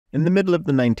In the middle of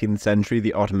the 19th century,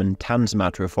 the Ottoman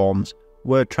Tanzimat reforms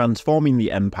were transforming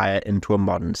the empire into a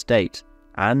modern state,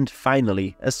 and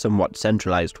finally, a somewhat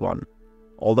centralized one.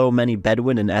 Although many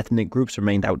Bedouin and ethnic groups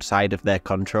remained outside of their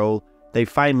control, they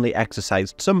finally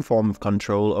exercised some form of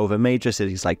control over major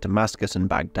cities like Damascus and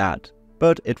Baghdad.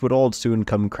 But it would all soon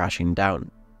come crashing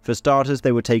down. For starters,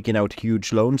 they were taking out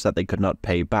huge loans that they could not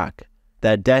pay back.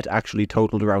 Their debt actually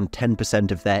totaled around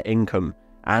 10% of their income,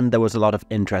 and there was a lot of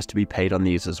interest to be paid on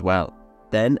these as well.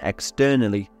 Then,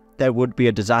 externally, there would be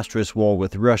a disastrous war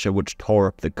with Russia which tore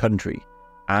up the country,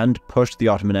 and pushed the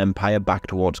Ottoman Empire back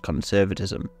towards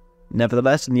conservatism.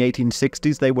 Nevertheless, in the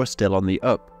 1860s they were still on the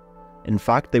up. In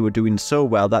fact, they were doing so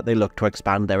well that they looked to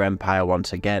expand their empire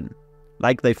once again.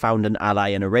 Like they found an ally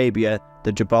in Arabia,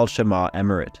 the Jabal Shammar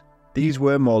Emirate. These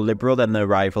were more liberal than their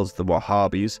rivals the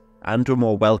Wahhabis, and were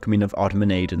more welcoming of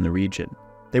Ottoman aid in the region.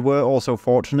 They were also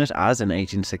fortunate as, in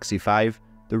 1865,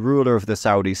 the ruler of the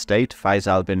Saudi state,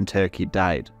 Faisal bin Turki,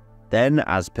 died. Then,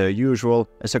 as per usual,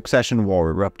 a succession war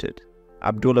erupted.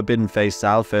 Abdullah bin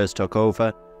Faisal first took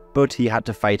over, but he had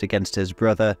to fight against his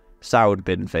brother, Saud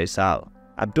bin Faisal.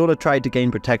 Abdullah tried to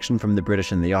gain protection from the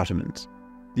British and the Ottomans.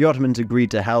 The Ottomans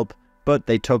agreed to help, but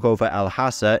they took over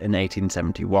Al-Hassa in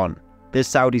 1871. This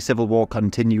Saudi civil war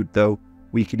continued though,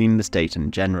 weakening the state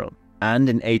in general. And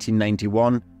in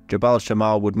 1891, Jabal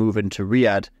Shammar would move into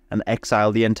Riyadh and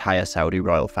exile the entire Saudi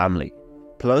royal family.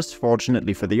 Plus,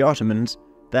 fortunately for the Ottomans,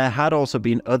 there had also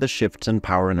been other shifts in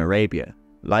power in Arabia.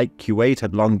 Like Kuwait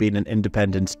had long been an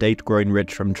independent state growing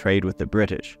rich from trade with the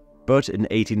British. But in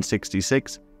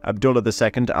 1866, Abdullah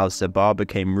II al-Sabah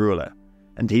became ruler,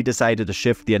 and he decided to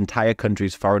shift the entire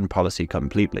country's foreign policy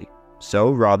completely.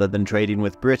 So, rather than trading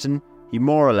with Britain, he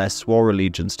more or less swore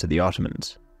allegiance to the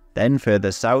Ottomans. Then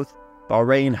further south,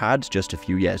 Bahrain had, just a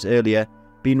few years earlier,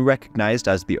 been recognized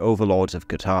as the overlords of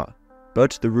Qatar.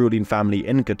 But the ruling family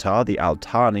in Qatar, the Al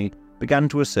Thani, began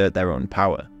to assert their own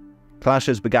power.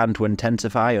 Clashes began to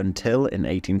intensify until, in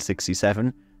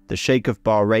 1867, the Sheikh of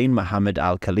Bahrain, Mohammed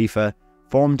Al Khalifa,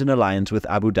 formed an alliance with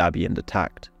Abu Dhabi and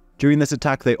attacked. During this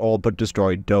attack they all but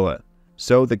destroyed Doha,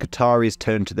 so the Qataris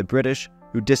turned to the British,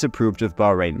 who disapproved of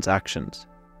Bahrain's actions.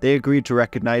 They agreed to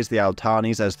recognize the Al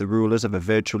Thanis as the rulers of a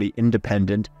virtually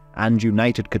independent and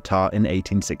united Qatar in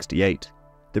 1868.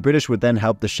 The British would then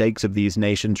help the sheikhs of these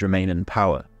nations remain in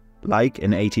power. Like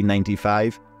in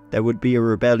 1895, there would be a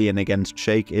rebellion against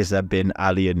Sheikh Isa bin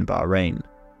Ali in Bahrain,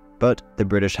 but the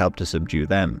British helped to subdue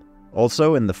them.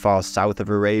 Also, in the far south of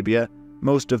Arabia,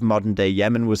 most of modern-day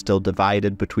Yemen was still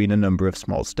divided between a number of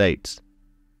small states.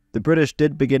 The British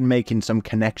did begin making some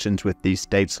connections with these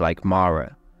states like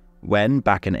Mara, when,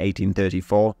 back in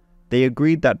 1834, they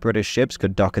agreed that British ships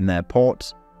could dock in their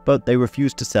ports, but they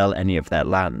refused to sell any of their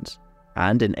lands.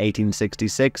 And in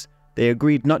 1866, they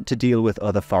agreed not to deal with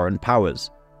other foreign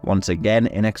powers, once again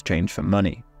in exchange for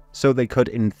money. So they could,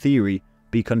 in theory,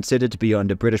 be considered to be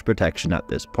under British protection at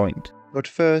this point. But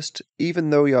first,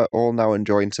 even though you're all now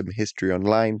enjoying some history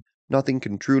online, nothing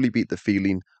can truly beat the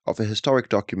feeling of a historic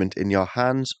document in your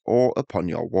hands or upon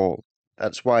your wall.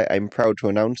 That's why I'm proud to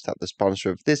announce that the sponsor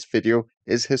of this video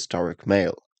is Historic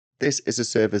Mail. This is a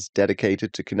service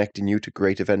dedicated to connecting you to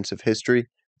great events of history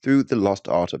through the lost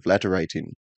art of letter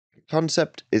writing. The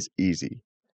concept is easy.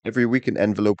 Every week an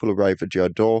envelope will arrive at your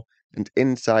door, and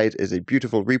inside is a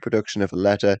beautiful reproduction of a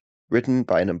letter written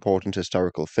by an important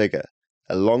historical figure,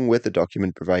 along with a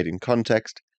document providing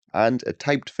context and a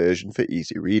typed version for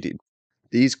easy reading.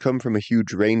 These come from a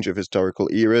huge range of historical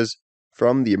eras,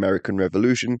 from the American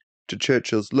Revolution to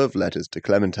Churchill's love letters to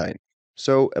Clementine.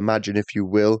 So imagine, if you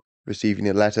will, receiving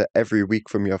a letter every week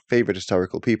from your favourite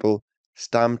historical people,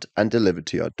 stamped and delivered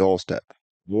to your doorstep.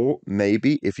 Or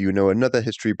maybe, if you know another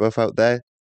history buff out there,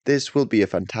 this will be a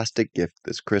fantastic gift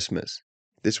this Christmas.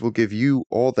 This will give you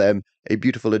or them a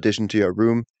beautiful addition to your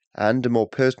room and a more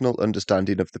personal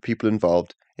understanding of the people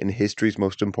involved in history's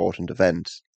most important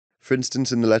events. For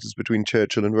instance, in the letters between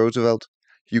Churchill and Roosevelt,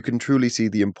 you can truly see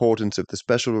the importance of the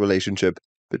special relationship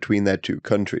between their two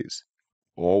countries.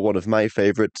 Or one of my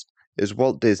favourites is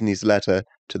Walt Disney's letter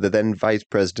to the then Vice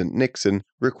President Nixon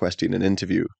requesting an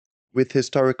interview. With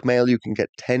Historic Mail you can get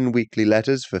 10 weekly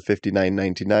letters for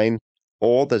 $59.99,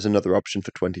 or there's another option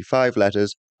for 25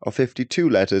 letters or 52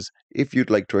 letters if you'd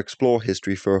like to explore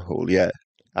history for a whole year.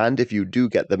 And if you do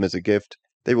get them as a gift,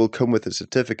 they will come with a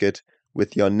certificate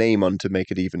with your name on to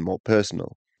make it even more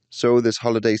personal. So this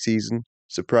holiday season,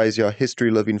 surprise your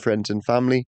history-loving friends and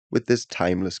family with this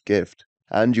timeless gift.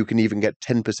 And you can even get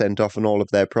 10% off on all of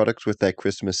their products with their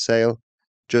Christmas sale.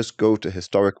 Just go to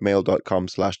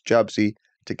historicmail.com/jabzy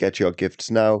to get your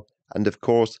gifts now, and of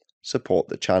course, support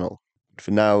the channel.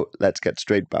 For now, let's get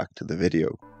straight back to the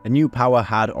video. A new power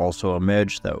had also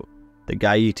emerged though, the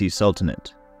Ghaiti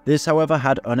Sultanate. This however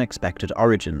had unexpected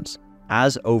origins,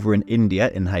 as over in India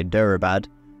in Hyderabad,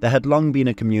 there had long been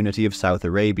a community of South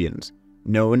Arabians,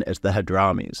 known as the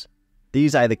Hadramis.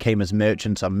 These either came as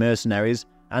merchants or mercenaries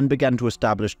and began to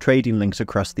establish trading links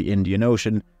across the Indian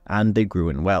Ocean, and they grew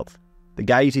in wealth. The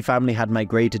Ghaiti family had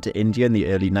migrated to India in the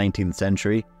early 19th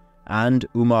century, and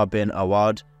Umar bin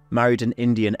Awad married an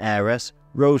Indian heiress,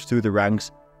 rose through the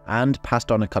ranks, and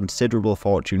passed on a considerable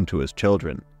fortune to his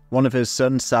children. One of his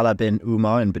sons, Salah bin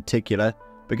Umar in particular,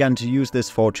 began to use this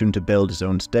fortune to build his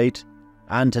own state,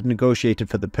 and had negotiated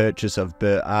for the purchase of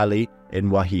Bir Ali in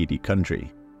Wahidi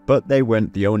country. But they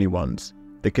weren't the only ones.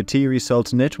 The Qatiri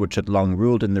Sultanate, which had long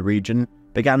ruled in the region,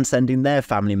 began sending their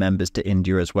family members to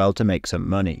India as well to make some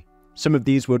money. Some of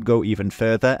these would go even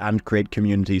further and create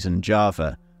communities in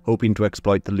Java, hoping to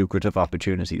exploit the lucrative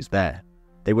opportunities there.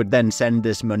 They would then send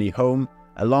this money home,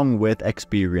 along with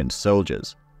experienced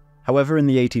soldiers. However, in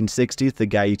the 1860s, the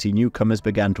Ghaiti newcomers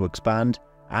began to expand,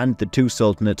 and the two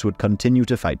sultanates would continue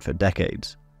to fight for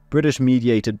decades.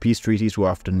 British-mediated peace treaties were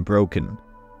often broken.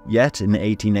 Yet, in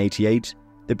 1888,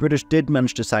 the British did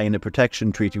manage to sign a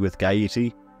protection treaty with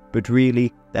Ghaiti, but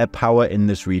really, their power in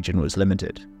this region was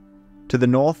limited. To the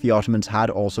north, the Ottomans had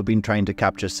also been trying to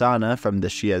capture Sana'a from the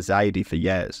Shia Zaidi for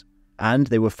years, and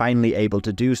they were finally able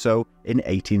to do so in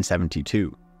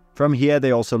 1872. From here,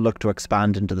 they also looked to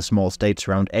expand into the small states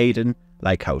around Aden,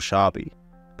 like Haushabi.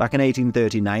 Back in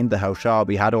 1839, the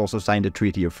Haushabi had also signed a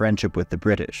treaty of friendship with the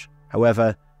British.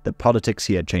 However, the politics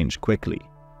here changed quickly.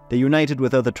 They united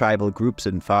with other tribal groups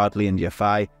in Fardli and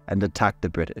Yafai and attacked the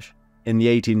British. In the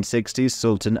 1860s,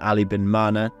 Sultan Ali bin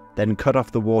Mana then cut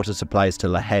off the water supplies to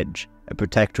Lahej, a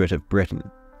protectorate of Britain,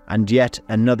 and yet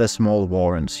another small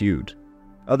war ensued.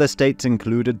 Other states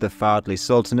included the Fardli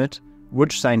Sultanate,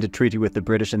 which signed a treaty with the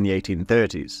British in the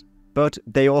 1830s, but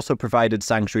they also provided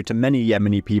sanctuary to many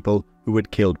Yemeni people who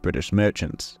had killed British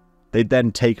merchants. They'd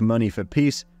then take money for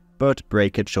peace, but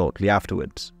break it shortly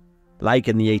afterwards. Like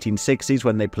in the 1860s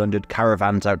when they plundered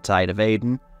caravans outside of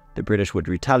Aden, the British would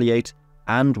retaliate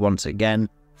and, once again,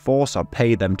 force or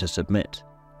pay them to submit.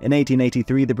 In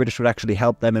 1883, the British would actually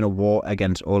help them in a war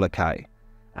against Olokai,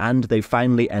 and they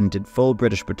finally ended full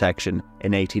British protection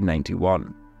in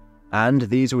 1891. And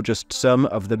these were just some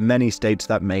of the many states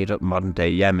that made up modern-day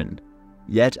Yemen.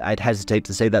 Yet I'd hesitate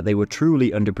to say that they were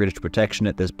truly under British protection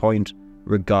at this point,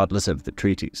 regardless of the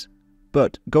treaties.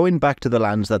 But going back to the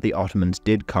lands that the Ottomans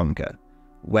did conquer,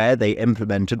 where they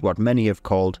implemented what many have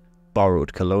called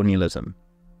borrowed colonialism.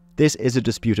 This is a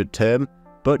disputed term,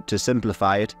 but to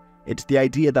simplify it, it's the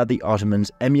idea that the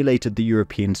Ottomans emulated the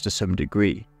Europeans to some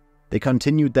degree. They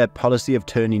continued their policy of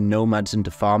turning nomads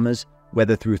into farmers,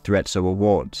 whether through threats or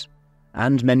rewards.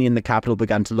 And many in the capital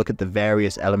began to look at the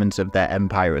various elements of their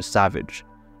empire as savage,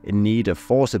 in need of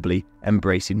forcibly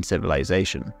embracing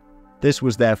civilization. This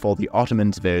was therefore the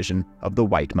Ottomans' version of the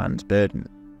white man's burden.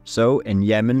 So, in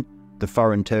Yemen, the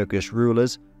foreign Turkish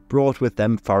rulers brought with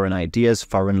them foreign ideas,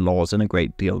 foreign laws, and a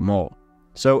great deal more.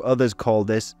 So others call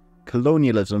this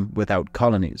colonialism without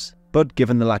colonies. But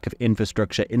given the lack of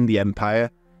infrastructure in the empire,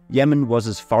 Yemen was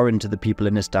as foreign to the people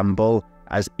in Istanbul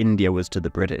as India was to the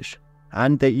British.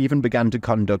 And they even began to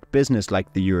conduct business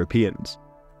like the Europeans.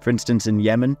 For instance, in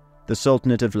Yemen, the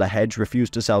Sultanate of Lahej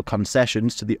refused to sell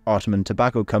concessions to the Ottoman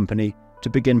Tobacco Company to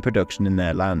begin production in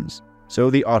their lands. So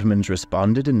the Ottomans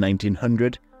responded in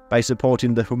 1900 by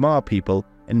supporting the Humar people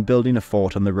in building a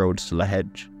fort on the roads to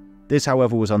Lahej. This,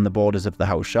 however, was on the borders of the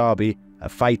Haushabi, a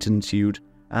fight ensued,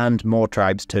 and more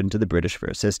tribes turned to the British for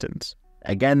assistance.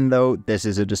 Again, though, this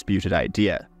is a disputed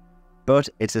idea. But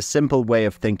it's a simple way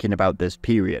of thinking about this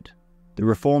period. The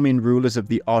reforming rulers of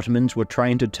the Ottomans were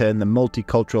trying to turn the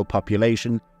multicultural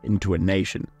population into a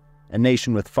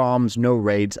nation with farms, no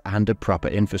raids, and a proper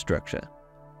infrastructure.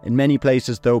 In many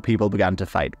places, though, people began to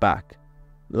fight back.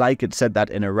 Like it said that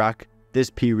in Iraq, this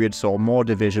period saw more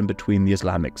division between the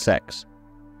Islamic sects,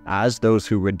 as those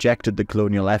who rejected the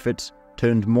colonial efforts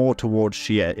turned more towards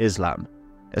Shia Islam,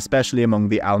 especially among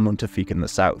the Al-Muntafiq in the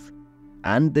south.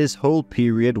 And this whole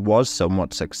period was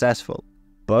somewhat successful.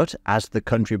 But as the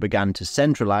country began to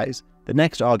centralize, the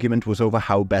next argument was over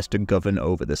how best to govern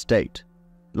over the state.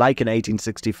 Like in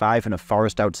 1865 in a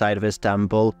forest outside of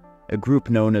Istanbul, a group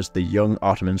known as the Young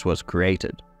Ottomans was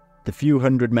created. The few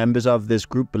hundred members of this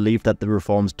group believed that the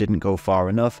reforms didn't go far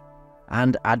enough,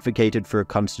 and advocated for a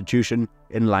constitution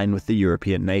in line with the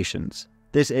European nations.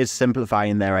 This is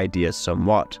simplifying their ideas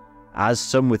somewhat, as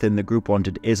some within the group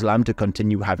wanted Islam to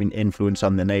continue having influence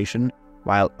on the nation,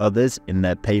 while others, in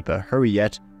their paper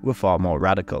Hurriyet, were far more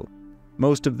radical.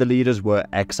 Most of the leaders were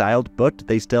exiled, but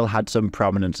they still had some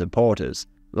prominent supporters,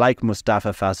 like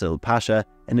Mustafa Fazil Pasha,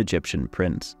 an Egyptian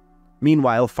prince.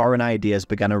 Meanwhile, foreign ideas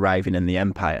began arriving in the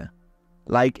empire.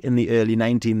 Like in the early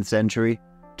 19th century,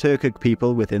 Turkic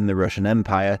people within the Russian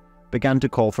Empire began to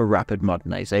call for rapid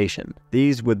modernization.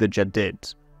 These were the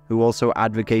Jadids, who also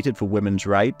advocated for women's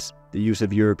rights, the use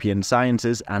of European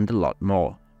sciences, and a lot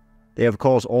more. They of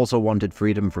course also wanted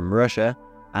freedom from Russia,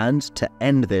 and to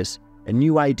end this, a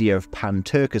new idea of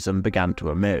pan-Turkism began to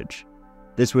emerge.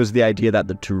 This was the idea that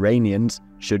the Turanians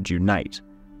should unite,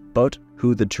 but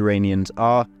who the Turanians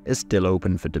are is still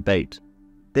open for debate.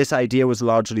 This idea was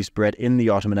largely spread in the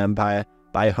Ottoman Empire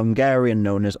by a Hungarian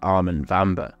known as Armin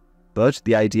Vamba, but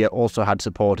the idea also had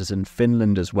supporters in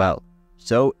Finland as well.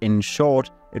 So, in short,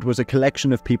 it was a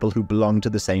collection of people who belonged to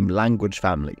the same language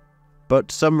family.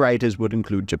 But some writers would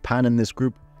include Japan in this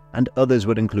group, and others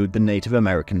would include the Native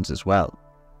Americans as well.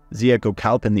 Zia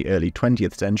Gökalp in the early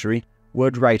 20th century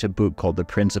would write a book called The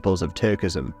Principles of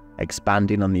Turkism,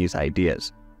 expanding on these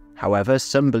ideas. However,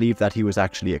 some believe that he was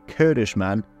actually a Kurdish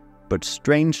man, but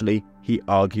strangely, he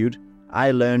argued,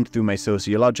 "I learned through my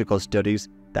sociological studies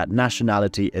that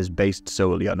nationality is based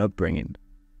solely on upbringing."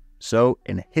 So,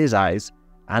 in his eyes,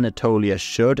 Anatolia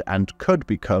should and could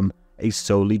become a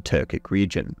solely Turkic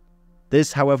region.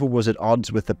 This, however, was at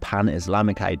odds with the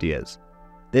pan-Islamic ideas.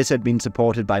 This had been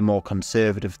supported by more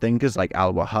conservative thinkers like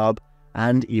Al-Wahhab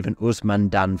and even Usman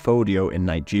Dan Fodio in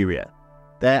Nigeria.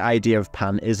 Their idea of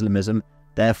pan-Islamism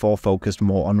therefore focused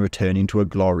more on returning to a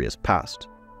glorious past.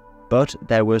 But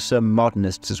there were some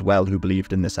modernists as well who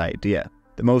believed in this idea.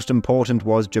 The most important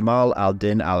was Jamal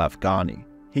al-Din al-Afghani.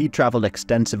 He travelled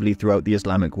extensively throughout the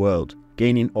Islamic world,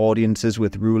 gaining audiences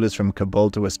with rulers from Kabul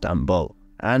to Istanbul,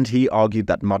 and he argued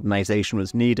that modernization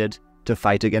was needed to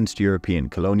fight against European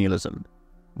colonialism.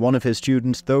 One of his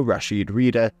students, though Rashid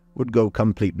Rida, would go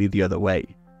completely the other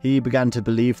way. He began to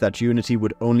believe that unity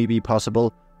would only be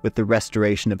possible with the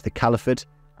restoration of the caliphate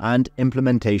and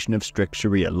implementation of strict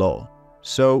Sharia law.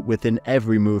 So, within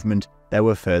every movement, there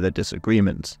were further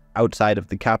disagreements. Outside of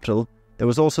the capital, there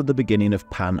was also the beginning of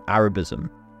Pan-Arabism.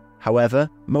 However,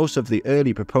 most of the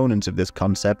early proponents of this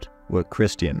concept were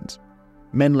Christians.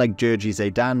 Men like Georgi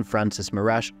Zaidan, Francis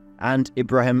Marash, and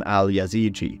Ibrahim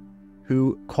al-Yazigi,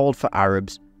 who called for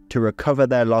Arabs to recover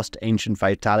their lost ancient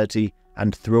vitality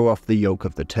and throw off the yoke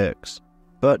of the Turks.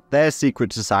 But their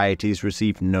secret societies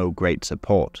received no great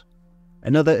support.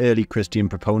 Another early Christian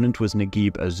proponent was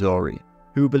Naguib Azori,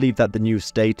 who believed that the new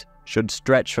state should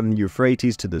stretch from the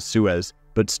Euphrates to the Suez,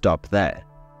 but stop there.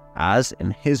 As,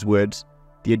 in his words,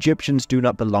 the Egyptians do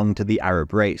not belong to the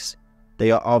Arab race.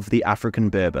 They are of the African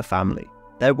Berber family.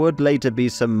 There would later be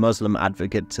some Muslim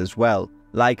advocates as well,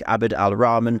 like Abd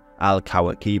al-Rahman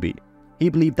al-Kawakibi. He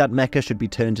believed that Mecca should be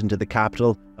turned into the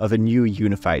capital of a new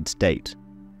unified state,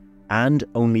 and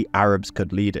only Arabs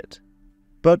could lead it.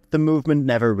 But the movement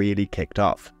never really kicked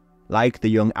off. Like the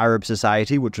Young Arab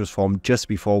Society, which was formed just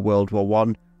before World War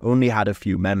I, only had a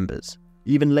few members.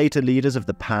 Even later leaders of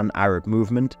the Pan-Arab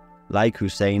movement, like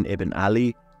Hussein ibn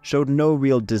Ali, showed no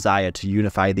real desire to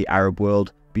unify the Arab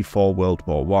world before World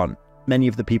War I. Many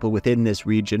of the people within this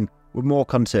region were more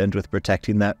concerned with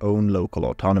protecting their own local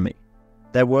autonomy.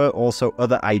 There were also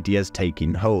other ideas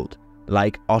taking hold,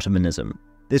 like Ottomanism.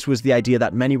 This was the idea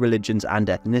that many religions and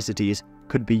ethnicities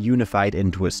could be unified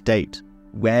into a state,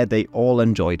 where they all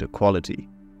enjoyed equality.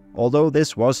 Although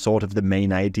this was sort of the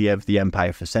main idea of the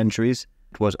empire for centuries,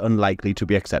 it was unlikely to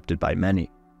be accepted by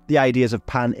many. The ideas of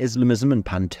pan-Islamism and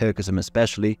pan-Turkism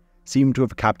especially seemed to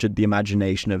have captured the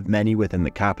imagination of many within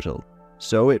the capital.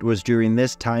 So it was during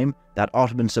this time that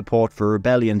Ottoman support for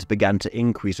rebellions began to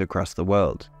increase across the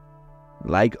world.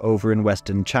 Like over in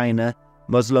Western China,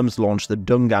 Muslims launched the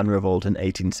Dungan Revolt in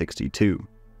 1862.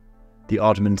 The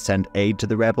Ottomans sent aid to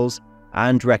the rebels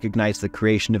and recognized the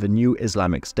creation of a new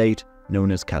Islamic state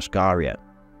known as Kashgaria.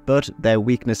 But their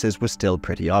weaknesses were still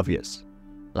pretty obvious.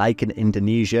 Like in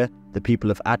Indonesia, the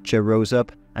people of Aceh rose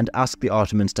up and asked the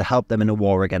Ottomans to help them in a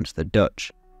war against the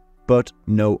Dutch. But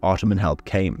no Ottoman help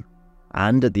came.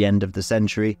 And at the end of the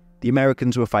century, the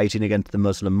Americans were fighting against the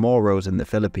Muslim Moros in the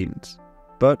Philippines.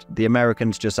 But the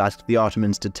Americans just asked the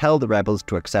Ottomans to tell the rebels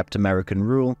to accept American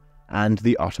rule, and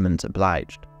the Ottomans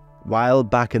obliged. While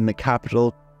back in the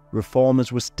capital,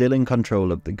 reformers were still in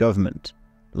control of the government,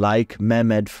 like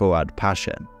Mehmed Fuad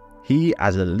Pasha. He,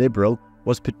 as a liberal,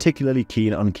 was particularly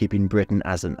keen on keeping Britain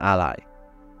as an ally.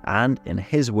 And, in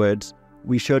his words,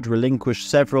 we should relinquish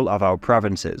several of our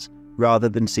provinces rather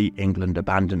than see England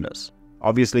abandon us.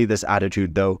 Obviously, this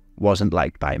attitude, though, wasn't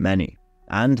liked by many,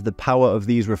 and the power of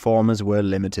these reformers were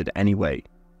limited anyway.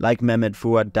 Like Mehmed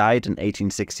Fuad died in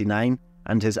 1869,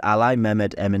 and his ally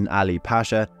Mehmed Emin Ali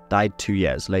Pasha died 2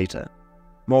 years later.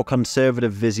 More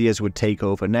conservative viziers would take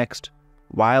over next,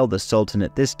 while the Sultan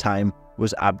at this time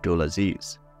was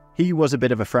Abdulaziz. He was a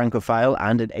bit of a Francophile,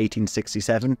 and in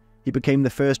 1867 he became the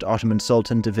first Ottoman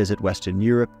Sultan to visit Western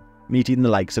Europe, meeting the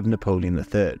likes of Napoleon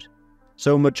III.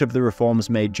 So much of the reforms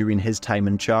made during his time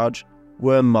in charge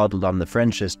were modelled on the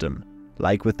French system,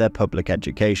 like with their public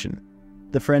education.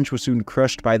 The French were soon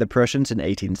crushed by the Prussians in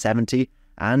 1870,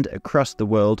 and across the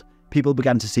world, people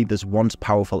began to see this once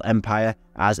powerful empire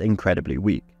as incredibly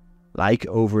weak. Like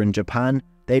over in Japan,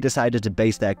 they decided to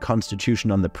base their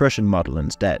constitution on the Prussian model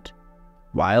instead.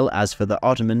 While, as for the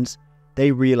Ottomans,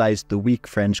 they realized the weak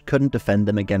French couldn't defend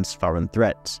them against foreign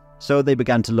threats, so they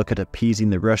began to look at appeasing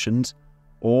the Russians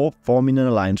or forming an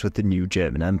alliance with the new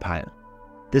German Empire.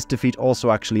 This defeat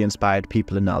also actually inspired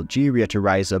people in Algeria to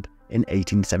rise up in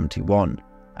 1871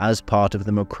 as part of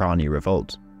the Mokrani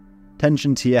Revolt.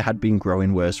 Tensions here had been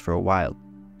growing worse for a while,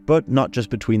 but not just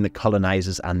between the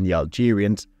colonizers and the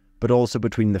Algerians, but also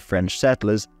between the French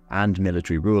settlers and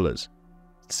military rulers.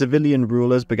 Civilian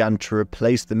rulers began to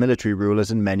replace the military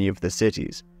rulers in many of the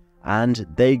cities, and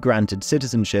they granted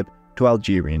citizenship to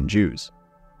Algerian Jews.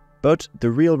 But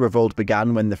the real revolt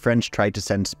began when the French tried to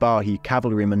send Spahi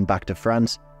cavalrymen back to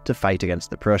France to fight against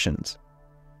the Prussians.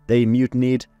 They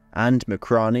mutinied, and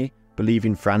Mokrani,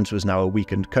 believing France was now a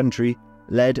weakened country,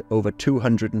 led over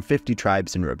 250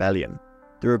 tribes in rebellion.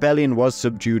 The rebellion was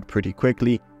subdued pretty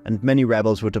quickly, and many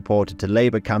rebels were deported to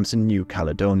labour camps in New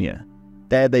Caledonia.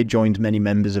 There they joined many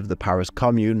members of the Paris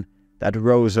Commune that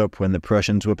rose up when the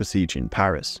Prussians were besieging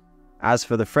Paris. As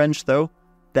for the French though,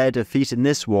 their defeat in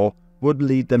this war would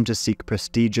lead them to seek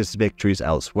prestigious victories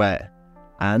elsewhere,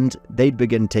 and they'd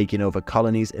begin taking over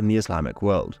colonies in the Islamic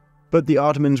world. But the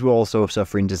Ottomans were also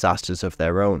suffering disasters of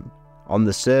their own. On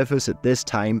the surface at this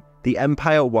time, the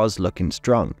empire was looking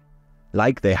strong.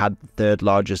 Like they had the third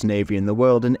largest navy in the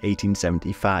world in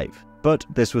 1875. But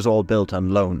this was all built on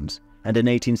loans, and in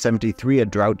 1873 a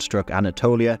drought struck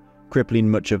Anatolia, crippling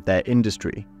much of their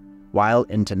industry. While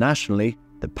internationally,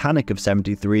 the Panic of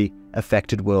 '73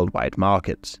 affected worldwide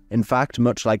markets. In fact,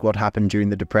 much like what happened during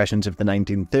the depressions of the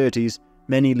 1930s,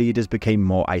 many leaders became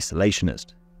more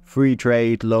isolationist. Free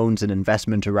trade, loans and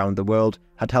investment around the world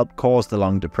had helped cause the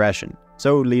long depression,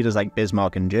 so leaders like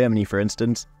Bismarck in Germany, for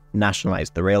instance,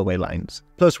 nationalized the railway lines.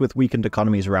 Plus, with weakened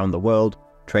economies around the world,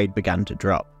 trade began to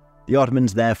drop. The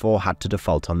Ottomans therefore had to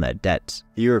default on their debts.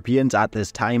 The Europeans at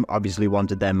this time obviously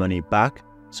wanted their money back,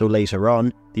 so later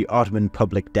on, the Ottoman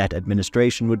Public Debt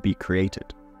Administration would be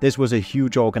created. This was a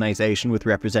huge organization with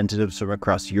representatives from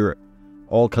across Europe,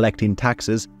 all collecting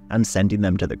taxes and sending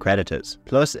them to the creditors.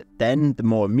 Plus, then the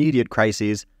more immediate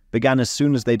crises began as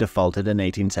soon as they defaulted in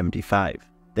 1875.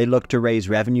 They looked to raise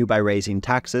revenue by raising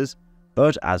taxes,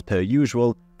 but as per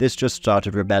usual, this just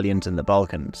started rebellions in the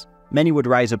Balkans. Many would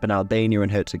rise up in Albania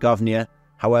and Herzegovina,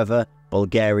 however,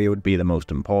 Bulgaria would be the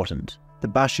most important. The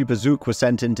Bashi Bazouk was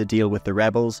sent in to deal with the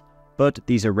rebels, but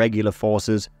these irregular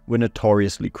forces were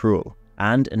notoriously cruel,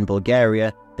 and in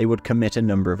Bulgaria, they would commit a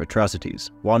number of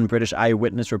atrocities. One British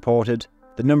eyewitness reported,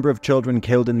 "The number of children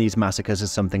killed in these massacres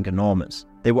is something enormous.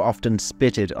 They were often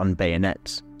spitted on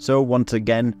bayonets." So once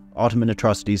again, Ottoman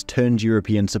atrocities turned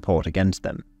European support against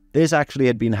them. This actually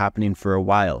had been happening for a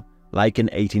while. Like in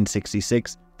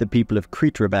 1866, the people of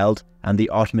Crete rebelled, and the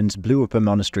Ottomans blew up a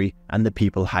monastery and the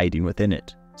people hiding within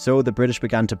it. So the British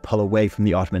began to pull away from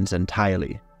the Ottomans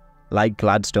entirely. Like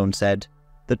Gladstone said,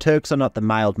 "The Turks are not the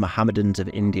mild Mohammedans of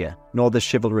India, nor the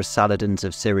chivalrous Saladins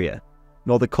of Syria,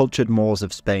 nor the cultured Moors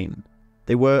of Spain.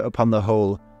 They were, upon the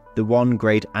whole, the one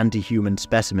great anti-human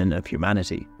specimen of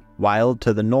humanity." While,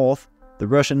 to the north, the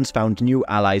Russians found new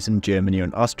allies in Germany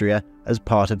and Austria as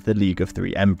part of the League of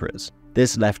Three Emperors.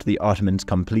 This left the Ottomans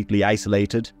completely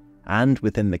isolated, and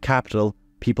within the capital,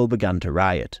 people began to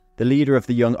riot. The leader of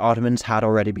the young Ottomans had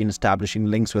already been establishing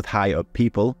links with high-up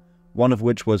people, one of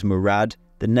which was Murad,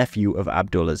 the nephew of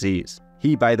Abdulaziz.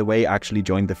 He, by the way, actually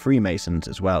joined the Freemasons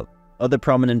as well. Other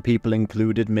prominent people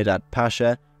included Midhat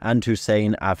Pasha and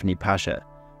Hussein Avni Pasha,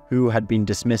 who had been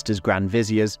dismissed as Grand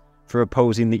Viziers for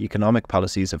opposing the economic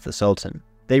policies of the Sultan.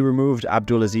 They removed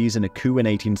Abdulaziz in a coup in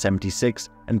 1876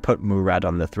 and put Murad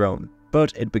on the throne.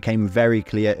 But it became very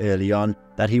clear early on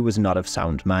that he was not of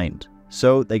sound mind.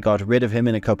 So they got rid of him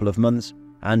in a couple of months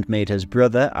and made his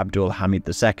brother Abdul Hamid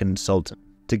II Sultan.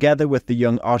 Together with the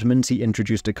young Ottomans, he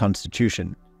introduced a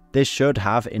constitution. This should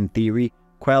have, in theory,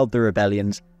 quelled the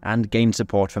rebellions and gained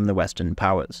support from the Western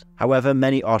powers. However,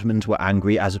 many Ottomans were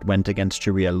angry as it went against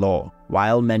Sharia law,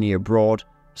 while many abroad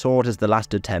saw it as the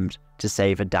last attempt to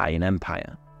save a dying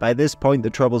empire. By this point, the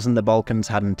troubles in the Balkans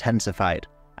had intensified,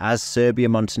 as Serbia,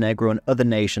 Montenegro and other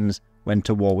nations went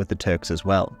to war with the Turks as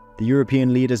well. The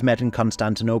European leaders met in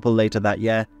Constantinople later that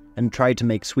year and tried to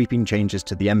make sweeping changes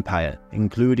to the empire,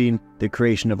 including the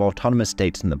creation of autonomous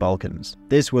states in the Balkans.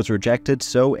 This was rejected,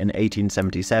 so in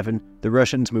 1877, the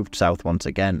Russians moved south once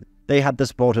again. They had the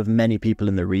support of many people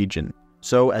in the region,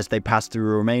 so as they passed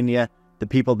through Romania, the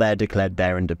people there declared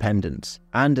their independence,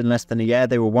 and in less than a year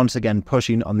they were once again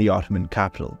pushing on the Ottoman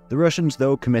capital. The Russians,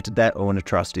 though, committed their own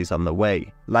atrocities on the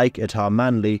way. Like at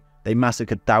Harmanli, they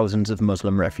massacred thousands of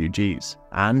Muslim refugees,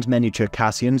 and many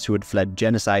Circassians who had fled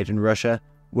genocide in Russia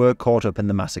were caught up in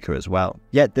the massacre as well.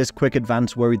 Yet this quick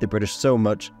advance worried the British so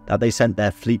much that they sent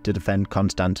their fleet to defend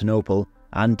Constantinople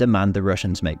and demand the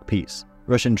Russians make peace.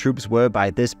 Russian troops were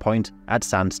by this point at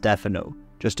San Stefano,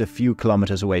 just a few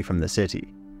kilometers away from the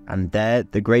city, and there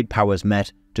the great powers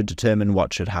met to determine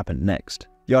what should happen next.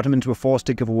 The Ottomans were forced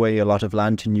to give away a lot of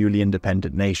land to newly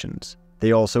independent nations.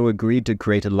 They also agreed to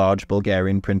create a large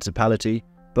Bulgarian principality,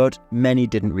 but many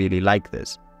didn't really like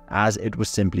this, as it was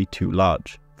simply too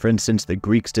large. For instance, the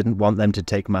Greeks didn't want them to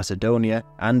take Macedonia,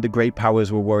 and the great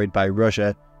powers were worried by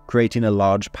Russia creating a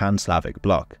large pan-Slavic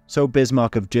bloc. So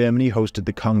Bismarck of Germany hosted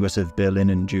the Congress of Berlin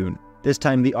in June. This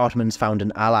time the Ottomans found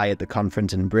an ally at the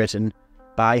conference in Britain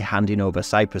by handing over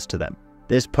Cyprus to them.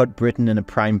 This put Britain in a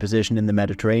prime position in the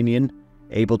Mediterranean,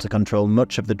 able to control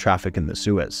much of the traffic in the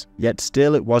Suez. Yet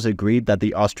still it was agreed that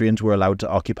the Austrians were allowed to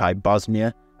occupy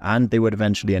Bosnia, and they would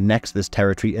eventually annex this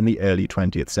territory in the early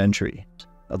 20th century.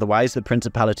 Otherwise, the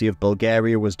Principality of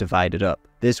Bulgaria was divided up.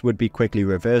 This would be quickly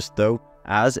reversed though,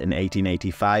 as in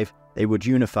 1885 they would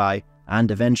unify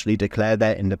and eventually declare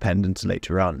their independence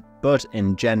later on. But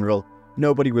in general,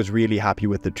 nobody was really happy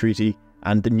with the treaty,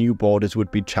 and the new borders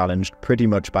would be challenged pretty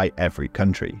much by every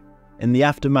country. In the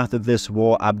aftermath of this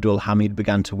war, Abdul Hamid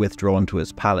began to withdraw into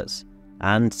his palace,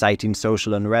 and, citing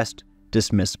social unrest,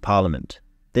 dismissed parliament.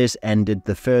 This ended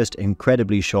the first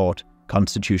incredibly short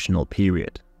constitutional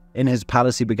period. In his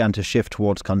palace he began to shift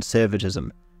towards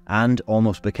conservatism, and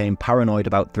almost became paranoid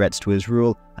about threats to his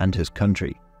rule and his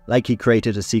country. Like he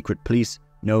created a secret police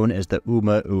known as the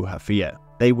Umma-u-Hafiya.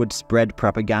 They would spread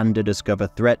propaganda, discover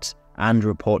threats, and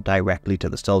report directly to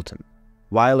the Sultan.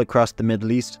 While across the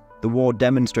Middle East, the war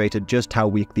demonstrated just how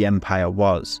weak the empire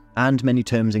was, and many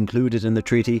terms included in the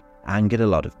treaty angered a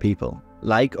lot of people.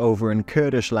 Like over in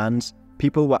Kurdish lands,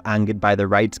 people were angered by the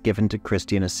rights given to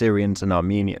Christian Assyrians and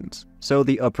Armenians, so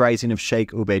the uprising of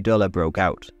Sheikh Ubaydullah broke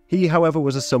out. He, however,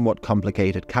 was a somewhat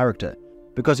complicated character,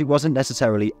 because he wasn't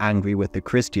necessarily angry with the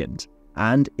Christians,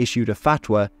 and issued a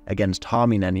fatwa against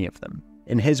harming any of them.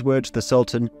 In his words, the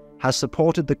Sultan has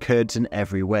supported the Kurds in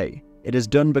every way. It is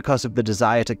done because of the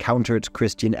desire to counter its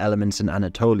Christian elements in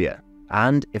Anatolia,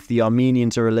 and if the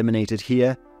Armenians are eliminated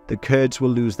here, the Kurds will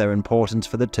lose their importance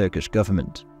for the Turkish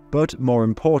government. But more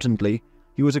importantly,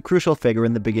 he was a crucial figure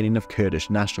in the beginning of Kurdish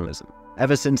nationalism.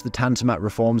 Ever since the Tanzimat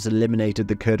reforms eliminated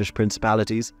the Kurdish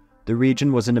principalities, the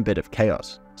region was in a bit of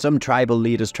chaos. Some tribal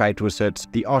leaders tried to assert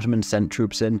the Ottomans sent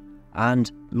troops in,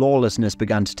 and lawlessness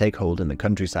began to take hold in the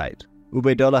countryside.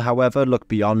 Ubaydullah, however, looked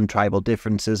beyond tribal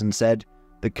differences and said,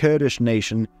 "The Kurdish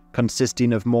nation,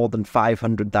 consisting of more than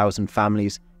 500,000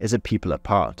 families, is a people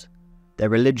apart. Their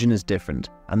religion is different,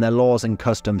 and their laws and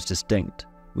customs distinct.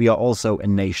 We are also a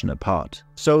nation apart."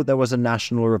 So there was a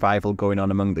national revival going on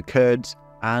among the Kurds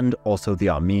and also the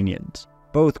Armenians.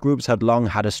 Both groups had long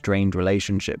had a strained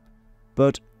relationship,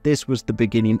 but this was the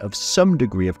beginning of some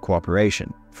degree of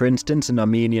cooperation. For instance, an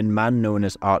Armenian man known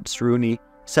as Art Sruni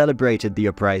celebrated the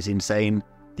uprising, saying,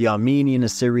 "The Armenian,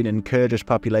 Assyrian and Kurdish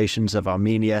populations of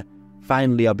Armenia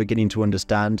finally are beginning to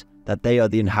understand that they are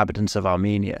the inhabitants of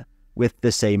Armenia, with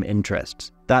the same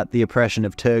interests, that the oppression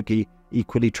of Turkey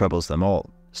equally troubles them all."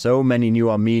 So many new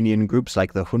Armenian groups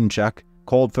like the Hunchak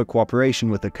called for cooperation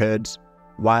with the Kurds,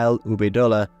 while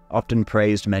Ubaydullah often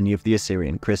praised many of the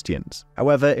Assyrian Christians.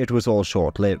 However, it was all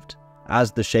short-lived,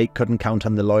 as the Sheikh couldn't count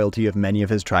on the loyalty of many of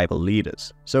his tribal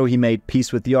leaders. So he made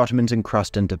peace with the Ottomans and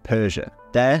crossed into Persia.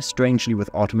 There, strangely with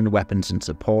Ottoman weapons and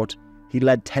support, he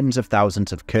led tens of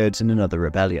thousands of Kurds in another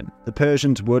rebellion. The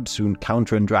Persians would soon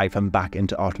counter and drive him back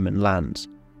into Ottoman lands,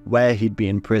 where he'd be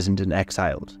imprisoned and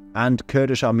exiled, and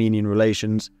Kurdish-Armenian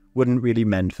relations wouldn't really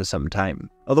mend for some time.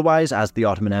 Otherwise, as the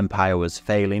Ottoman Empire was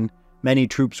failing, many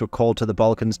troops were called to the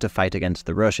Balkans to fight against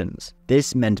the Russians.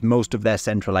 This meant most of their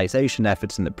centralization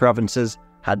efforts in the provinces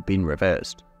had been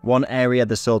reversed. One area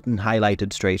the Sultan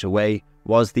highlighted straight away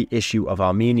was the issue of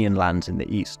Armenian lands in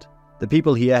the east. The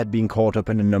people here had been caught up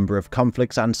in a number of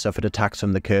conflicts and suffered attacks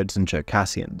from the Kurds and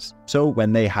Circassians. So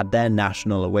when they had their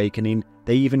national awakening,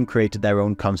 they even created their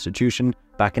own constitution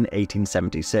back in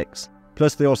 1876.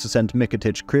 Plus they also sent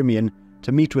Mikhatic Crimean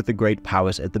to meet with the great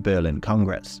powers at the Berlin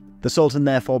Congress. The Sultan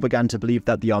therefore began to believe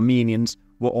that the Armenians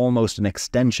were almost an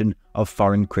extension of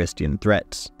foreign Christian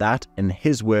threats that, in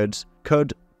his words,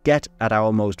 could get at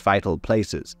our most vital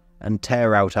places and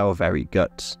tear out our very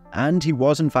guts. And he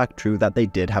was in fact true that they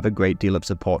did have a great deal of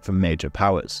support from major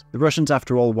powers. The Russians,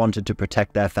 after all, wanted to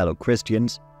protect their fellow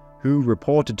Christians, who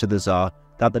reported to the Tsar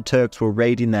that the Turks were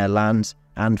raiding their lands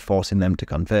and forcing them to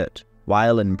convert.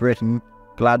 While in Britain,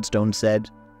 Gladstone said,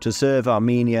 "To serve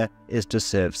Armenia is to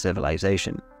serve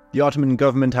civilization." The Ottoman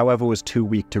government, however, was too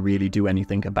weak to really do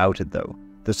anything about it though.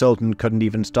 The Sultan couldn't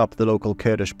even stop the local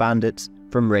Kurdish bandits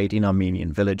from raiding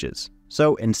Armenian villages.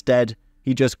 So instead,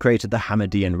 he just created the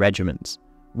Hamidian regiments,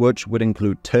 which would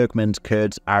include Turkmens,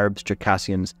 Kurds, Arabs,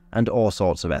 Circassians, and all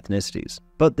sorts of ethnicities.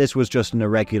 But this was just an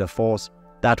irregular force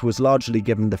that was largely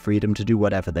given the freedom to do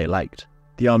whatever they liked.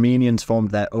 The Armenians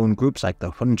formed their own groups like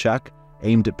the Hunchak,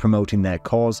 aimed at promoting their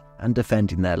cause and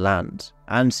defending their lands.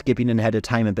 And skipping ahead of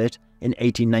time a bit, in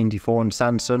 1894 in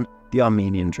Samsun, the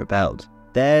Armenians rebelled.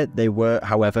 There they were,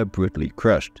 however, brutally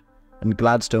crushed, and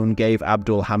Gladstone gave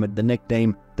Abdul Hamid the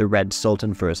nickname the Red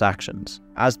Sultan for his actions.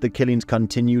 As the killings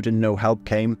continued and no help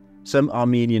came, some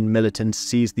Armenian militants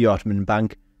seized the Ottoman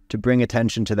Bank to bring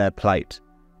attention to their plight,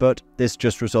 but this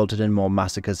just resulted in more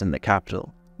massacres in the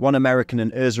capital. One American in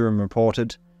Erzurum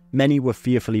reported, "Many were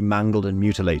fearfully mangled and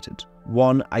mutilated.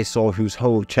 One I saw whose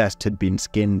whole chest had been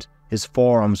skinned, his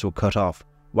forearms were cut off,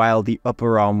 while the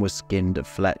upper arm was skinned of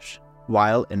flesh."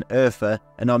 While in Urfa,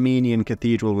 an Armenian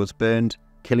cathedral was burned,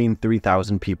 killing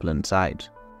 3,000 people inside.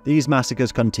 These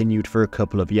massacres continued for a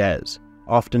couple of years,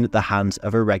 often at the hands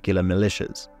of irregular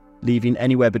militias, leaving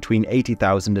anywhere between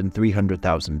 80,000 and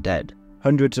 300,000 dead.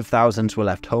 Hundreds of thousands were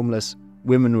left homeless,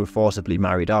 women were forcibly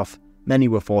married off, many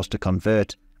were forced to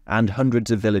convert, and hundreds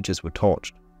of villages were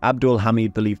torched. Abdul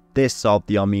Hamid believed this solved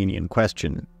the Armenian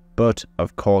question, but,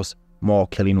 of course, more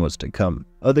killing was to come.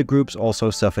 Other groups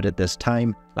also suffered at this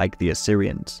time, like the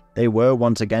Assyrians. They were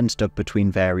once again stuck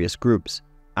between various groups,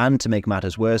 and to make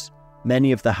matters worse,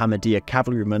 many of the Hamidiyya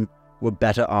cavalrymen were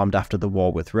better armed after the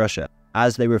war with Russia,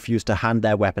 as they refused to hand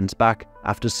their weapons back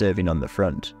after serving on the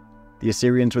front. The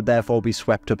Assyrians would therefore be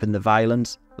swept up in the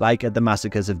violence, like at the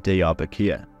massacres of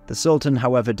Diyarbakir. The Sultan,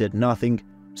 however, did nothing,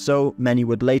 so many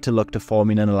would later look to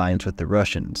forming an alliance with the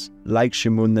Russians, like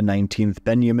Shamun XIX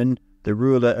Benjamin, the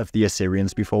ruler of the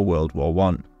Assyrians before World War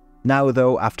I. Now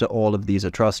though, after all of these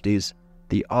atrocities,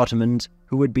 the Ottomans,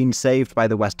 who had been saved by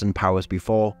the Western powers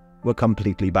before, were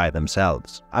completely by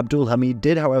themselves. Abdul Hamid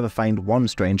did however find one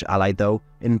strange ally though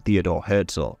in Theodor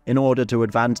Herzl. In order to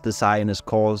advance the Zionist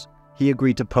cause, he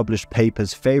agreed to publish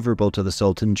papers favourable to the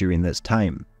Sultan during this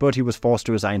time, but he was forced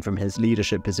to resign from his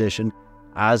leadership position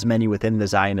as many within the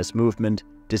Zionist movement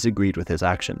disagreed with his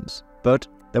actions. But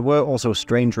there were also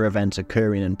stranger events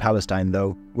occurring in Palestine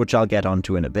though, which I'll get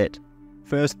onto in a bit.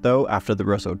 First though, after the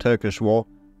Russo-Turkish War,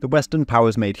 the Western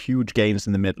powers made huge gains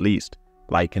in the Middle East,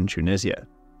 like in Tunisia.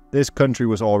 This country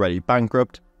was already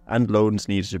bankrupt, and loans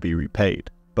needed to be repaid.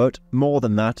 But more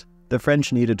than that, the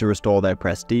French needed to restore their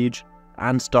prestige,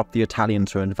 and stop the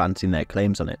Italians from advancing their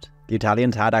claims on it. The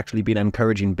Italians had actually been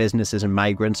encouraging businesses and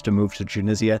migrants to move to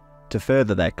Tunisia to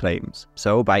further their claims,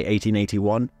 so by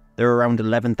 1881, there were around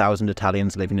 11,000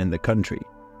 Italians living in the country,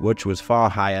 which was far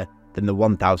higher than the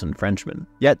 1,000 Frenchmen.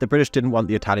 Yet the British didn't want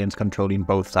the Italians controlling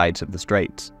both sides of the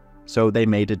straits, so they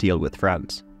made a deal with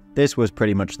France. This was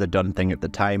pretty much the done thing at the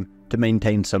time to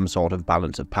maintain some sort of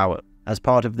balance of power. As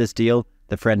part of this deal,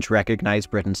 the French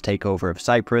recognized Britain's takeover of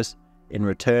Cyprus. In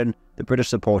return, the British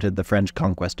supported the French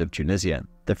conquest of Tunisia.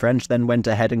 The French then went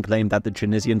ahead and claimed that the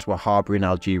Tunisians were harboring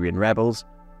Algerian rebels,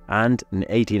 and in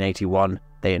 1881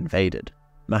 they invaded.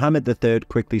 Mohammed III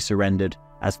quickly surrendered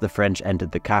as the French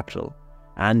entered the capital,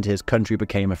 and his country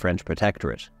became a French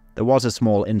protectorate. There was a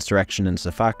small insurrection in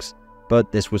Sfax,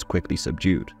 but this was quickly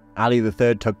subdued. Ali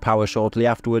III took power shortly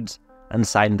afterwards and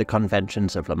signed the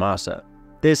Conventions of La Marsa.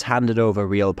 This handed over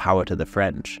real power to the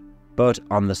French, but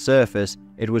on the surface,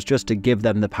 it was just to give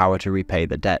them the power to repay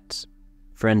the debts.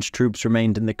 French troops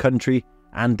remained in the country,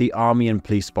 and the army and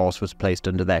police force was placed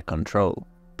under their control.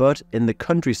 But in the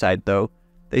countryside though,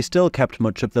 they still kept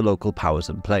much of the local powers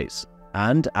in place,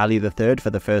 and Ali III, for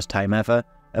the first time ever,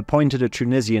 appointed a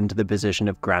Tunisian to the position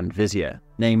of Grand Vizier,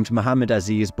 named Mohammed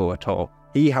Aziz Bouator.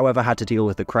 He, however, had to deal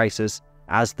with the crisis,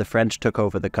 as the French took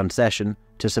over the concession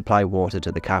to supply water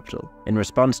to the capital. In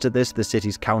response to this, the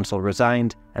city's council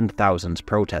resigned, and thousands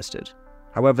protested.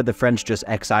 However, the French just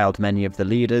exiled many of the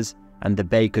leaders, and the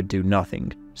Bey could do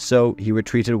nothing, so he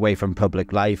retreated away from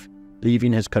public life,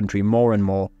 leaving his country more and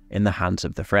more in the hands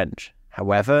of the French.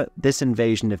 However, this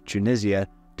invasion of Tunisia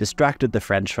distracted the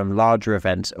French from larger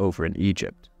events over in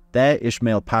Egypt. There,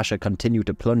 Ismail Pasha continued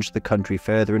to plunge the country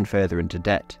further and further into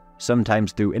debt.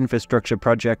 sometimes through infrastructure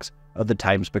projects, other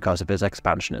times because of his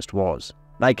expansionist wars.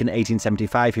 Like in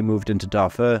 1875 he moved into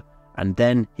Darfur, and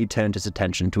then he turned his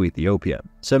attention to Ethiopia.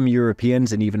 Some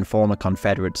Europeans and even former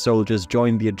Confederate soldiers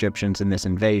joined the Egyptians in this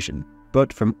invasion,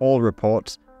 but from all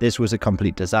reports, this was a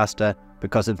complete disaster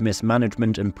because of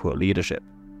mismanagement and poor leadership.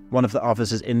 One of the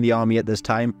officers in the army at this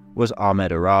time was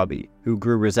Ahmed Arabi, who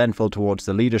grew resentful towards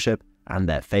the leadership and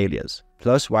their failures.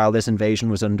 Plus, while this invasion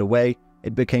was underway,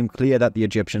 it became clear that the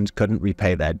Egyptians couldn't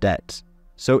repay their debts.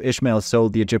 So Ismail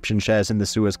sold the Egyptian shares in the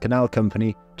Suez Canal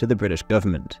Company to the British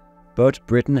government. But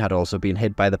Britain had also been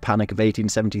hit by the Panic of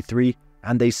 1873,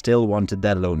 and they still wanted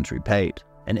their loans repaid.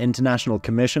 An international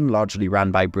commission, largely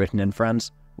ran by Britain and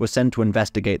France, was sent to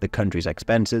investigate the country's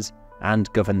expenses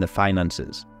and govern the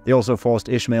finances. They also forced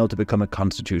Ismail to become a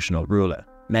constitutional ruler.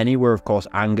 Many were of course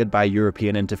angered by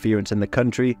European interference in the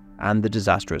country and the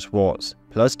disastrous wars.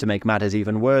 Plus, to make matters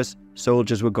even worse,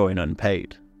 soldiers were going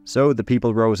unpaid. So the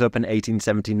people rose up in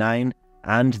 1879,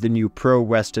 and the new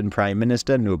pro-Western Prime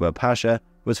Minister, Nubar Pasha,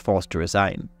 was forced to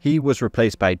resign. He was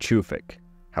replaced by Tewfik.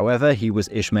 However, he was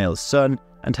Ismail's son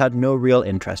and had no real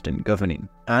interest in governing,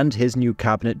 and his new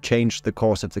cabinet changed the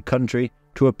course of the country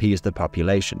to appease the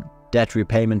population. Debt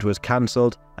repayment was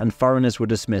cancelled, and foreigners were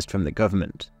dismissed from the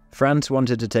government. France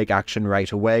wanted to take action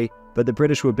right away, but the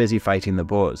British were busy fighting the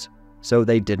Boers, so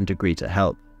they didn't agree to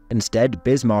help. Instead,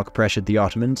 Bismarck pressured the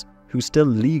Ottomans, who still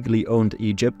legally owned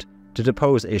Egypt, to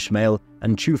depose Ismail,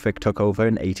 and Tewfik took over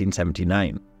in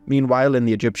 1879. Meanwhile, in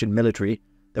the Egyptian military,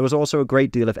 there was also a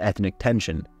great deal of ethnic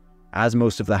tension, as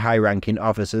most of the high-ranking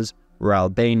officers were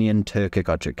Albanian, Turkic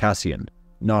or Circassian,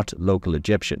 not local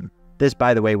Egyptian. This,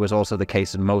 by the way, was also the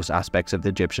case in most aspects of the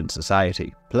Egyptian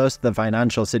society. Plus, the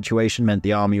financial situation meant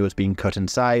the army was being cut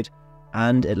inside,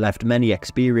 and it left many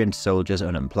experienced soldiers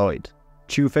unemployed.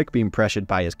 Tewfik, being pressured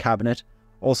by his cabinet,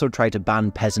 also tried to ban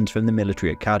peasants from the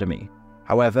military academy.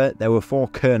 However, there were 4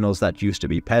 colonels that used to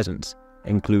be peasants,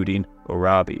 including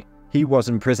Arabi. He was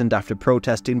imprisoned after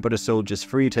protesting, but his soldiers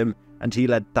freed him, and he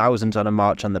led thousands on a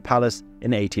march on the palace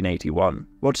in 1881.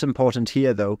 What's important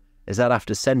here, though, is that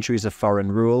after centuries of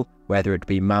foreign rule, whether it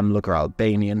be Mamluk or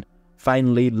Albanian,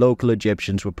 finally local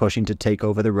Egyptians were pushing to take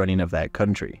over the running of their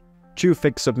country.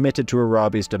 Tewfik submitted to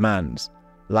Arabi's demands,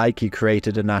 like he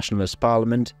created a nationalist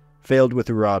parliament, failed with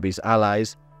Arabi's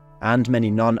allies, and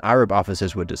many non-Arab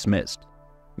officers were dismissed.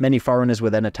 Many foreigners were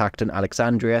then attacked in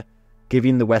Alexandria,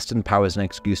 giving the Western powers an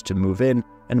excuse to move in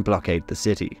and blockade the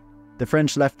city. The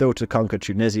French left though to conquer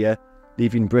Tunisia,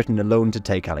 leaving Britain alone to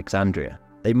take Alexandria.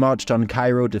 They marched on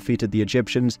Cairo, defeated the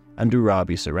Egyptians, and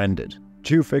Arabi surrendered.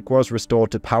 Tewfik was restored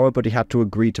to power, but he had to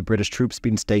agree to British troops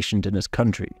being stationed in his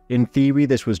country. In theory,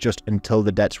 this was just until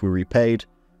the debts were repaid,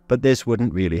 but this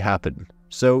wouldn't really happen.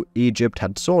 So Egypt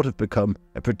had sort of become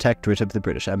a protectorate of the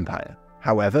British Empire.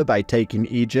 However, by taking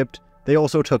Egypt, they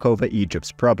also took over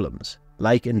Egypt's problems.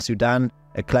 Like in Sudan,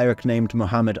 a cleric named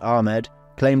Muhammad Ahmed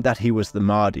claimed that he was the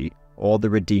Mahdi, or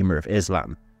the Redeemer of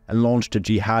Islam, and launched a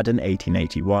jihad in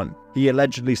 1881. He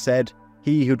allegedly said,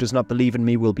 "He who does not believe in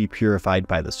me will be purified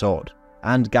by the sword,"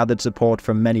 and gathered support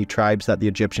from many tribes that the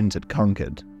Egyptians had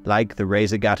conquered, like the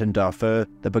Rezagat in Darfur,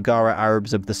 the Baggara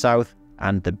Arabs of the south,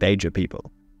 and the Beja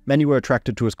people. Many were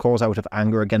attracted to his cause out of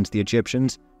anger against the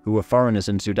Egyptians, who were foreigners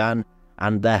in Sudan,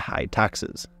 and their high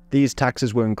taxes. These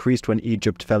taxes were increased when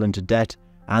Egypt fell into debt,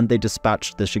 and they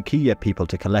dispatched the Shakiyya people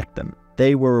to collect them.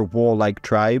 They were a warlike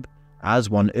tribe. As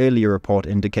one earlier report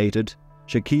indicated,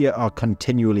 Shakiyya are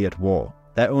continually at war,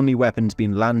 their only weapons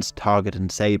being lance, target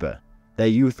and saber. Their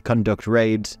youth conduct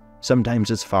raids, sometimes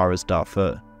as far as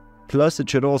Darfur. Plus, it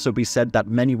should also be said that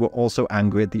many were also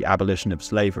angry at the abolition of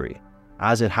slavery,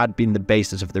 as it had been the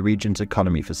basis of the region's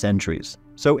economy for centuries.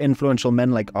 So influential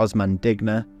men like Osman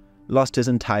Digna lost his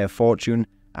entire fortune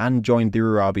and joined the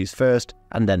Arabis first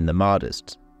and then the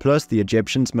Mahdists. Plus, the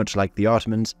Egyptians, much like the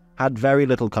Ottomans, had very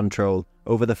little control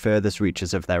over the furthest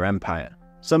reaches of their empire.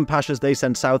 Some pashas they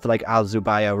sent south, like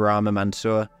al-Zubayr Rama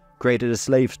Mansur, created a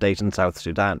slave state in South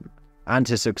Sudan, and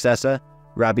his successor,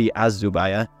 Rabi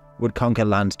az-Zubayr, would conquer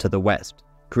lands to the west,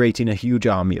 creating a huge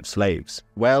army of slaves.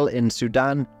 Well, in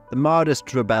Sudan, the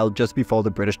Mahdists rebelled just before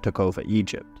the British took over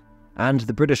Egypt, and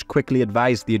the British quickly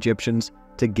advised the Egyptians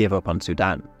to give up on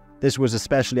Sudan. This was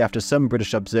especially after some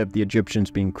British observed the Egyptians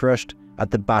being crushed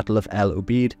at the Battle of El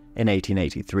Ubeid in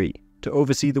 1883. To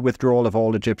oversee the withdrawal of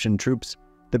all Egyptian troops,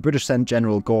 the British sent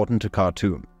General Gordon to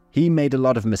Khartoum. He made a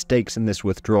lot of mistakes in this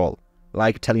withdrawal,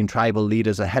 like telling tribal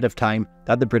leaders ahead of time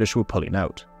that the British were pulling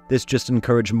out. This just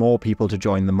encouraged more people to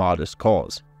join the Mahdist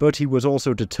cause. But he was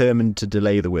also determined to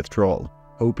delay the withdrawal,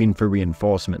 hoping for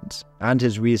reinforcements, and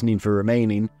his reasoning for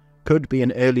remaining could be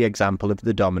an early example of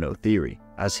the domino theory.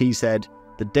 As he said,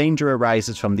 The danger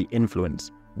arises from the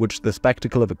influence which the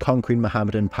spectacle of a conquering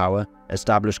Mohammedan power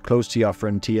established close to your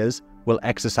frontiers will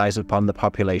exercise upon the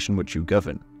population which you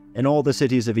govern. In all the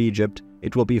cities of Egypt,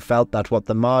 it will be felt that what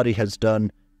the Mahdi has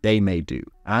done, they may do,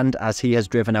 and as he has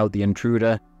driven out the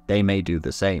intruder, they may do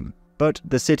the same. But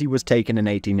the city was taken in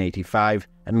 1885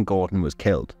 and Gordon was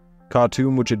killed.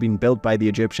 Khartoum, which had been built by the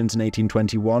Egyptians in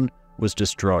 1821, was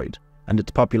destroyed, and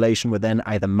its population were then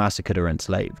either massacred or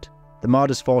enslaved. The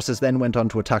Mahdi's forces then went on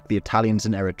to attack the Italians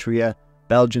in Eritrea,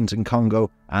 Belgians in Congo,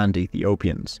 and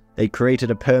Ethiopians. They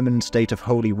created a permanent state of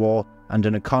holy war and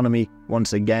an economy,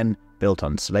 once again, built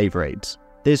on slave raids.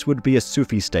 This would be a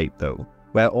Sufi state though,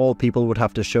 where all people would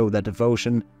have to show their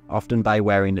devotion, often by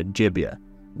wearing a jibya,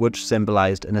 which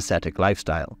symbolized an ascetic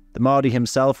lifestyle. The Mahdi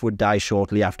himself would die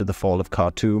shortly after the fall of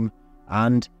Khartoum,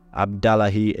 and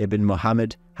Abdallahi ibn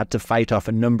Muhammad had to fight off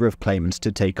a number of claimants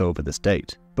to take over the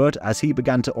state. But as he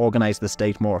began to organize the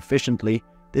state more efficiently,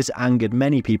 this angered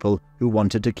many people who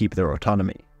wanted to keep their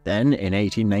autonomy. Then, in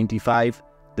 1895,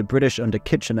 the British under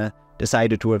Kitchener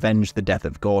decided to avenge the death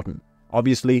of Gordon.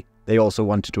 Obviously, they also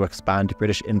wanted to expand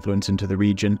British influence into the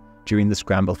region during the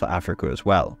scramble for Africa as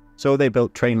well. So they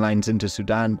built train lines into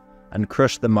Sudan and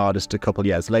crushed the Mahdist a couple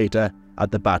years later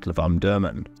at the Battle of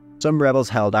Omdurman. Some rebels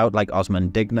held out like Osman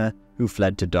Digna, who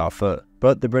fled to Darfur,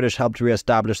 but the British helped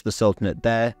re-establish the Sultanate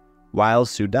there, while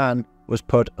Sudan was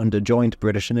put under joint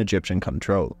British and Egyptian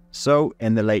control. So,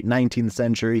 in the late 19th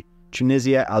century,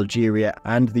 Tunisia, Algeria,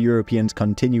 and the Europeans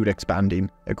continued expanding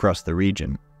across the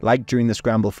region. Like during the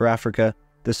scramble for Africa,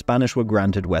 the Spanish were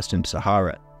granted Western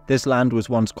Sahara. This land was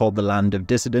once called the Land of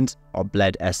Dissidents, or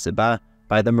Bled es-Seba,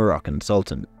 by the Moroccan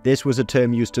Sultan. This was a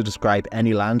term used to describe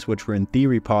any lands which were in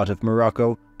theory part of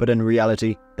Morocco, but in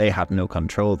reality, they had no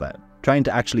control there. Trying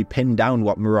to actually pin down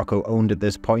what Morocco owned at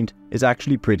this point is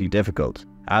actually pretty difficult,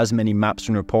 as many maps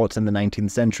and reports in the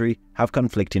 19th century have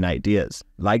conflicting ideas.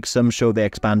 Like some show they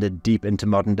expanded deep into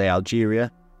modern-day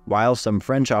Algeria, while some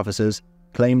French officers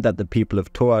claimed that the people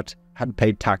of Touat had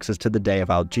paid taxes to the Dey of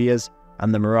Algiers,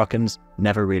 and the Moroccans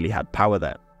never really had power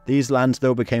there. These lands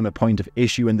though became a point of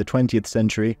issue in the 20th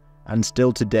century, and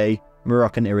still today,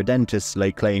 Moroccan irredentists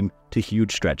lay claim to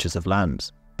huge stretches of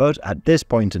lands. But at this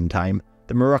point in time,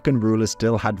 the Moroccan rulers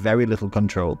still had very little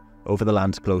control over the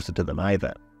lands closer to them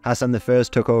either. Hassan I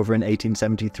took over in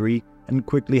 1873 and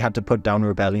quickly had to put down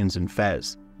rebellions in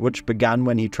Fez, which began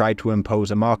when he tried to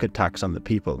impose a market tax on the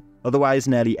people. Otherwise,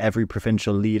 nearly every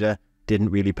provincial leader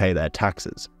didn't really pay their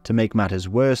taxes. To make matters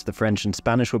worse, the French and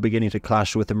Spanish were beginning to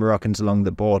clash with the Moroccans along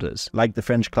the borders, like the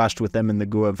French clashed with them in the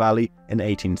Gour Valley in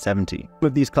 1870. Some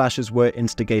of these clashes were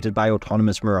instigated by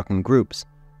autonomous Moroccan groups,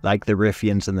 like the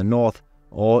Rifians in the north,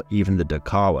 or even the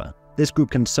Dakawa. This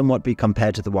group can somewhat be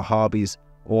compared to the Wahhabis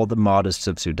or the Mahdists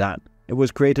of Sudan. It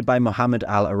was created by Muhammad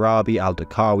al-Arabi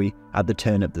al-Dakawi at the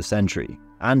turn of the century,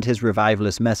 and his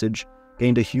revivalist message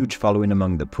gained a huge following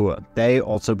among the poor. They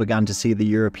also began to see the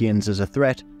Europeans as a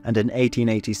threat, and in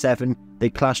 1887 they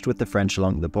clashed with the French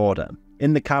along the border.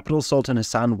 In the capital, Sultan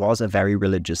Hassan was a very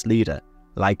religious leader,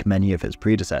 like many of his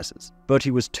predecessors, but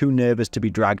he was too nervous to be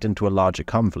dragged into a larger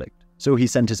conflict, so he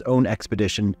sent his own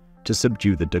expedition to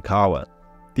subdue the Dakawa.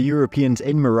 The Europeans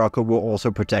in Morocco were also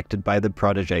protected by the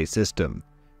protégé system,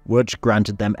 which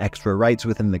granted them extra rights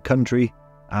within the country,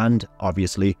 and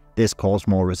obviously this caused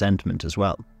more resentment as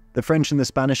well. The French and the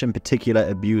Spanish in particular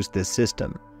abused this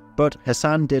system, but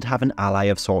Hassan did have an ally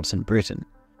of sorts in Britain,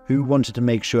 who wanted to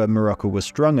make sure Morocco was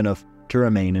strong enough to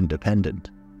remain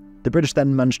independent. The British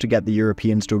then managed to get the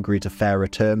Europeans to agree to fairer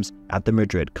terms at the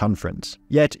Madrid Conference.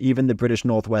 Yet even the British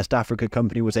North West Africa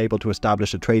Company was able to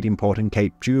establish a trading port in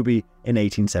Cape Juby in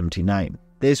 1879.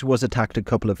 This was attacked a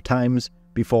couple of times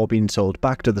before being sold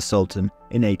back to the Sultan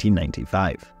in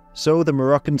 1895. So the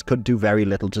Moroccans could do very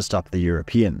little to stop the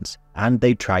Europeans, and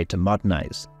they tried to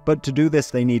modernize. But to do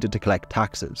this they needed to collect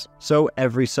taxes. So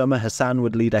every summer Hassan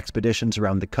would lead expeditions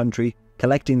around the country,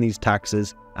 collecting these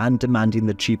taxes and demanding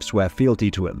the chiefs swear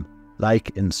fealty to him, like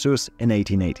in Sousse in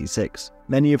 1886.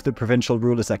 Many of the provincial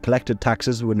rulers that collected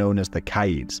taxes were known as the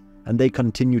Qaids, and they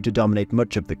continued to dominate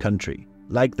much of the country,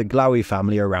 like the Glaoui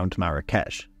family around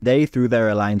Marrakesh. They, through their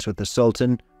alliance with the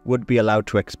Sultan, would be allowed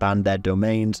to expand their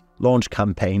domains, launch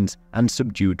campaigns, and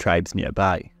subdue tribes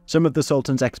nearby. Some of the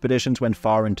Sultan's expeditions went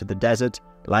far into the desert,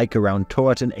 like around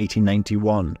Touat in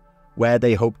 1891, where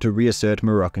they hoped to reassert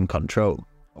Moroccan control.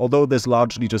 Although this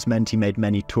largely just meant he made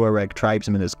many Tuareg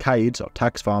tribesmen as Qaids, or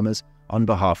tax farmers, on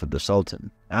behalf of the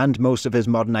Sultan. And most of his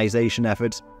modernization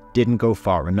efforts didn't go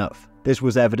far enough. This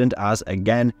was evident as,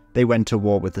 again, they went to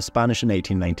war with the Spanish in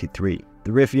 1893.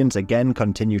 The Rifians again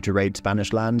continued to raid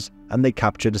Spanish lands, and they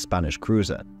captured a Spanish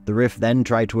cruiser. The Rif then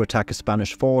tried to attack a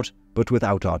Spanish fort, but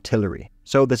without artillery.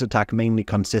 so this attack mainly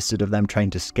consisted of them trying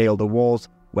to scale the walls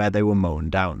where they were mown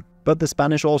down. But the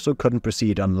Spanish also couldn't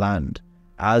proceed on land,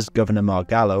 as Governor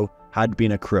Margallo had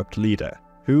been a corrupt leader,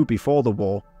 who before the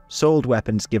war sold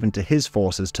weapons given to his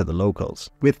forces to the locals.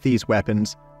 With these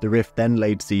weapons, the Rif then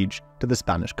laid siege to the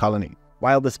Spanish colony.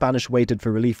 While the Spanish waited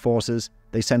for relief forces,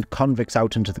 they sent convicts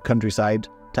out into the countryside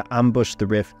to ambush the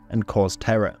Rif and cause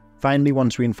terror. Finally,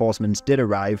 once reinforcements did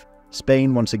arrive,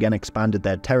 Spain once again expanded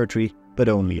their territory, but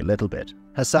only a little bit.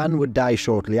 Hassan would die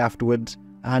shortly afterwards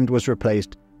and was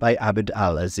replaced by Abd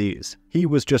al-Aziz. He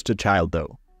was just a child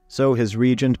though, so his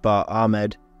regent Bar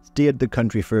Ahmed steered the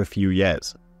country for a few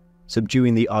years,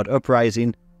 subduing the odd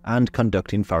uprising and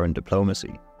conducting foreign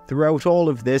diplomacy. Throughout all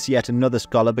of this, yet another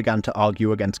scholar began to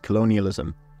argue against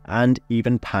colonialism and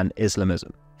even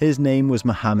pan-Islamism. His name was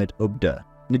Muhammad Ubda,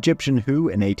 an Egyptian who,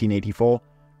 in 1884,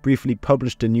 briefly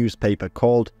published a newspaper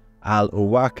called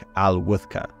Al-Uwaq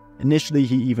al-Wuthqa. Initially,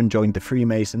 he even joined the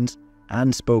Freemasons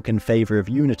and spoke in favor of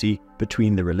unity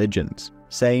between the religions,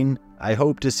 saying, "I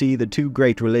hope to see the two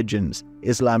great religions,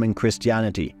 Islam and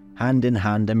Christianity, hand in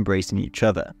hand embracing each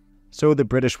other." So the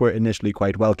British were initially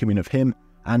quite welcoming of him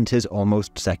and his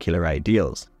almost secular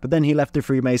ideals. But then he left the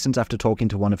Freemasons after talking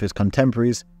to one of his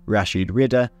contemporaries, Rashid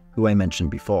Rida, who I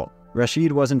mentioned before.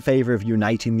 Rashid was in favor of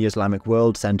uniting the Islamic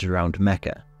world centered around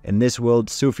Mecca. In this world,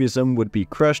 Sufism would be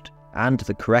crushed, and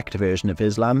the correct version of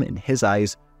Islam, in his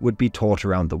eyes, would be taught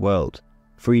around the world,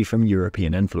 free from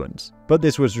European influence. But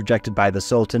this was rejected by the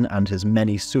Sultan and his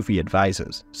many Sufi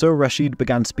advisors. So Rashid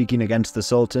began speaking against the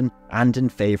Sultan and in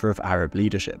favor of Arab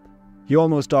leadership. He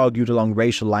almost argued along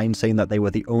racial lines, saying that they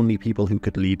were the only people who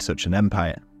could lead such an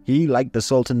empire. He, like the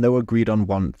Sultan though, agreed on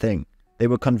one thing. They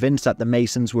were convinced that the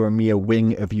Masons were a mere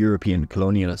wing of European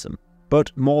colonialism.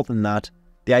 But more than that,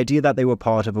 the idea that they were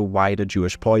part of a wider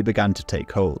Jewish ploy began to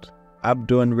take hold.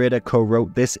 Abdun Rida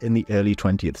co-wrote this in the early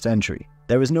 20th century.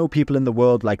 There is no people in the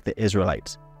world like the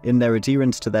Israelites, in their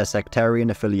adherence to their sectarian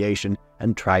affiliation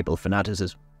and tribal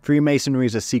fanaticism. Freemasonry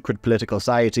is a secret political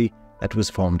society that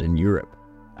was formed in Europe.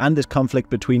 And this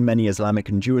conflict between many Islamic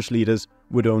and Jewish leaders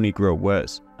would only grow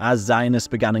worse, as Zionists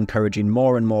began encouraging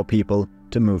more and more people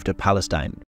to move to Palestine,